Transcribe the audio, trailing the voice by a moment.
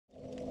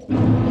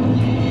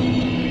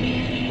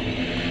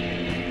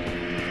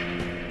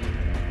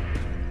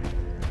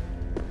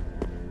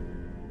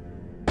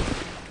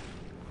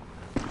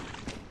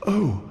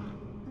Oh,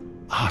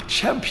 our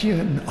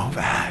champion of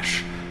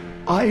Ash.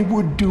 I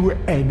would do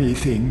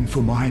anything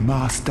for my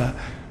master.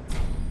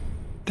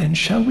 Then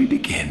shall we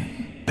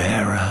begin,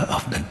 bearer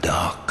of the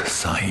dark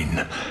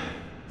sign?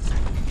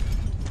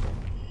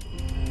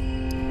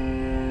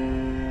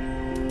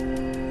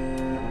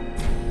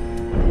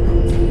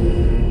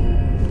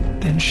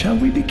 Then shall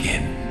we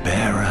begin,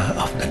 bearer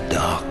of the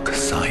dark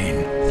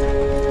sign?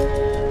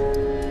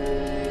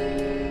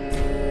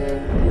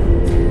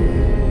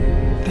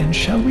 Then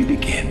shall we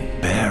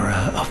begin,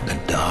 bearer of the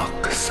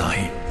dark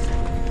sign?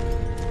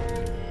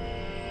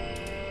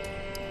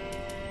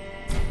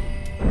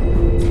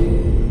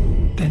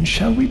 Then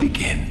shall we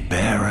begin,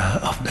 bearer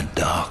of the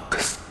dark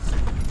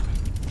sign?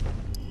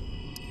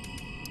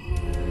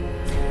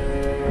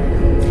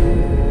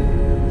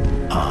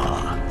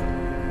 Ah,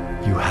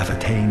 you have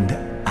attained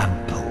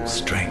ample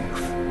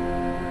strength.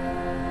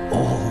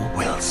 All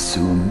will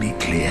soon be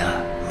clear,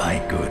 my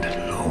good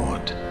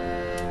lord.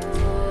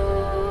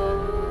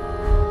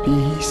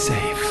 Be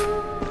safe,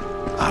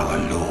 our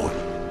lord.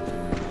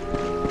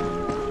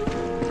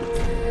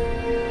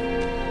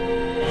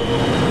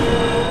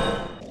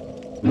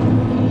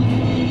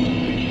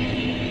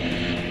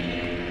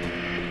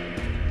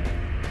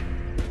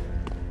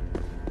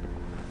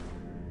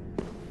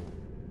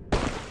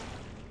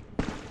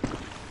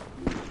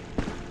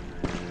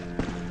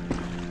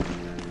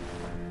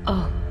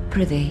 Oh,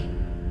 prithee,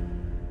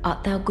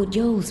 art thou good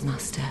Yoel's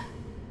master?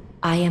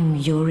 I am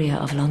Yuria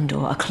of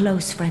Londor, a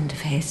close friend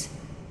of his.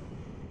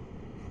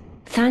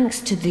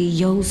 Thanks to thee,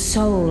 Yoel's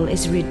soul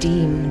is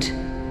redeemed.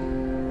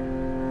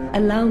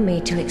 Allow me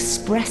to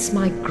express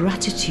my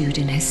gratitude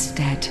in his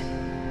stead.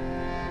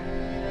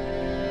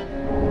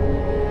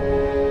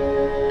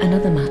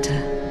 Another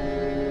matter.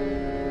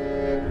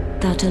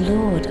 Thou'rt a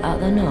lord, art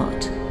thou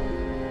not?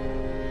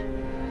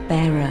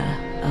 Bearer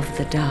of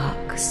the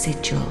dark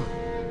sigil,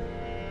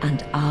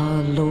 and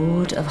our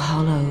Lord of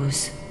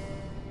Hollows.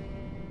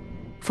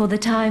 For the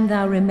time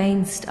thou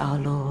remainst our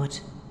Lord,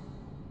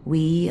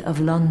 we of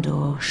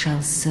Londor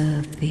shall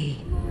serve thee.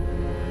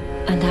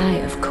 And I,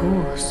 of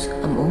course,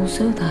 am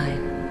also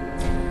thine.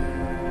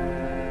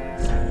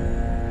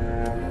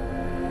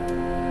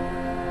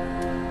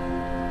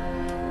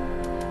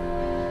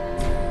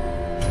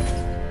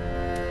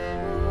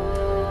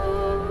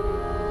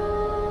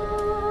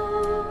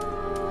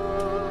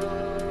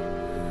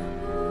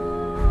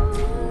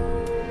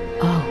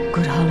 Oh,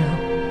 good Hollow,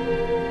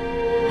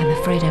 I'm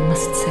afraid I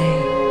must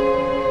say,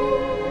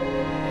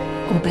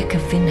 Orbek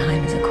of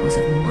Vinheim is a cause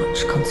of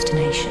much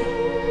consternation.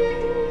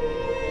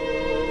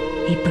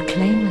 He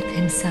proclaimeth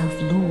himself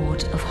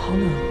Lord of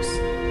Hollows.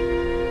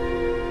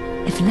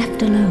 If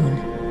left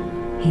alone,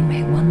 he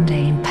may one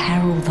day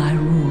imperil thy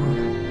rule.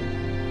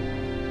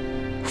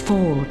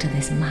 Fall to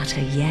this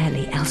matter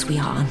yearly, else we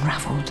are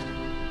unravelled.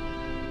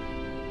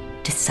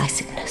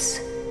 Decisiveness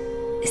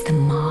is the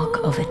mark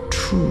of a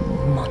true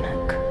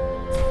monarch.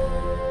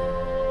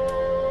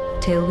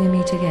 Till we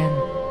meet again,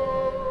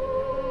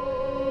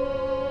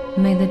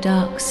 may the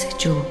dark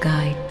sigil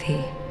guide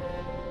thee.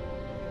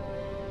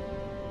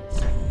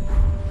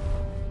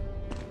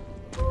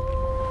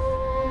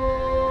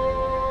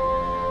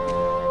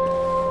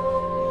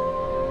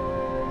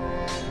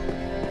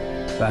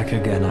 Back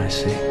again, I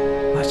see.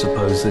 I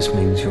suppose this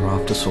means you're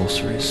after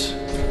sorceries.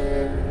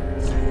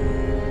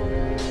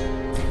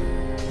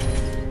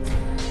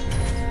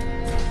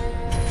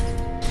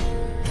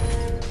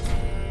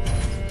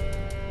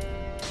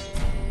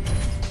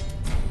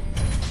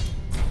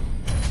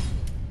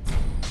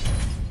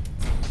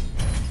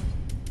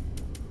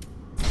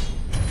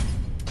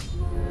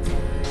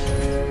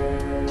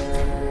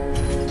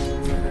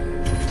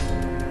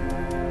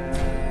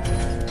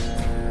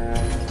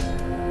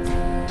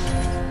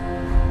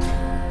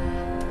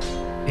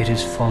 It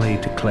is folly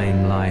to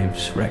claim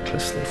lives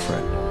recklessly,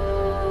 friend.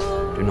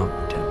 Do not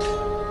be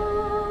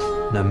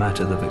tempted. No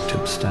matter the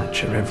victim's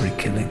stature, every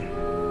killing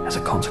has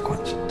a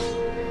consequence.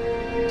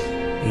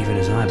 Even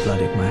as I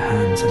bloodied my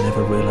hands, I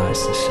never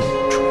realized the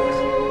simple truth.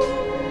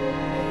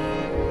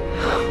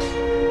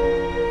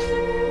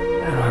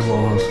 There I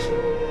was,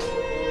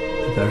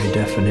 the very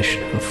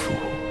definition of a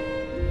fool.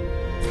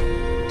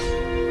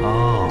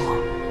 Oh,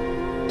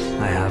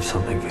 I have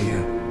something for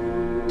you.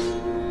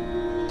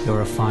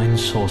 You're a fine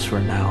sorcerer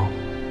now,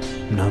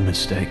 no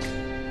mistake.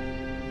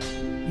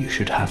 You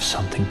should have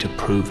something to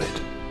prove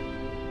it.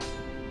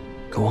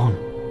 Go on.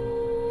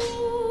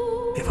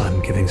 If I'm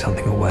giving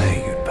something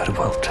away, you'd better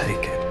well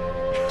take it.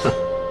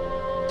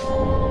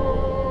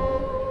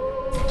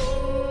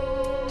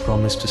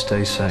 Promise to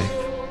stay safe.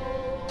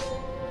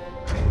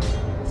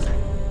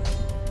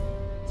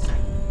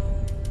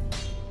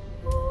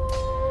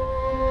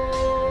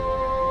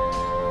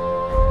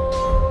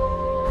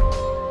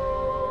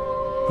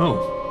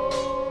 Oh.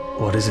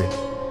 What is it?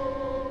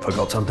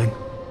 Forgot something?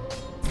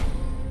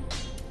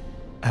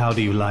 How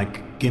do you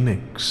like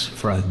gimmicks,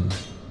 friend?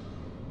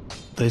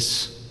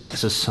 This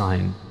is a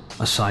sign,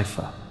 a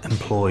cipher,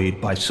 employed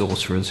by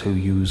sorcerers who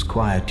use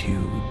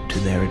quietude to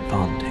their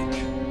advantage.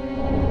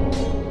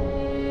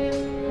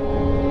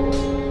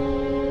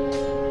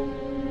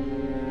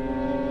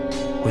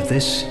 With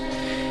this,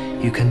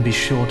 you can be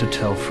sure to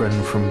tell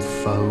friend from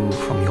foe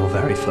from your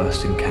very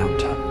first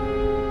encounter.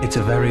 It's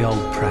a very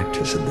old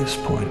practice at this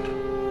point,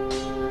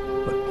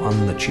 but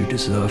one that you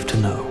deserve to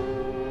know.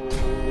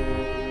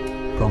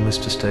 Promise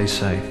to stay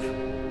safe.